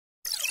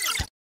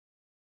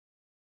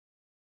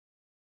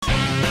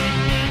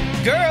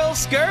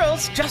Girls,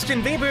 girls,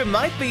 Justin Bieber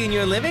might be in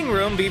your living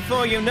room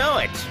before you know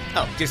it.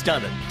 Oh, just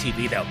on the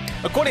TV though.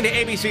 According to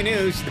ABC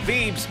News, the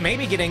Biebs may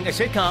be getting a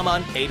sitcom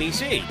on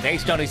ABC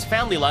based on his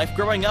family life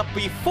growing up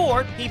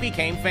before he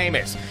became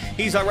famous.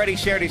 He's already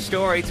shared his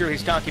story through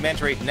his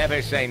documentary,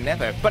 Never Say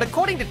Never. But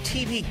according to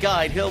TV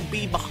Guide, he'll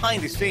be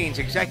behind the scenes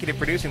executive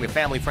producing the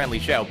family-friendly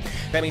show.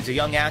 That means a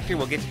young actor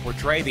will get to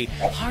portray the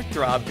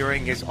heartthrob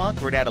during his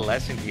awkward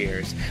adolescent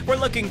years. We're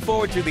looking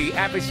forward to the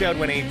episode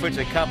when he puts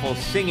a couple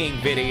singing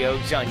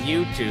videos on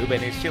YouTube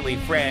and his silly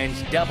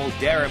friends double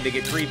dare him to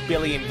get 3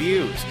 billion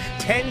views,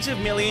 tens of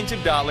millions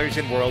of dollars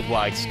in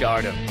worldwide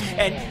stardom.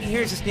 And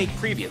here's a sneak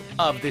preview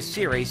of the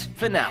series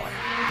finale.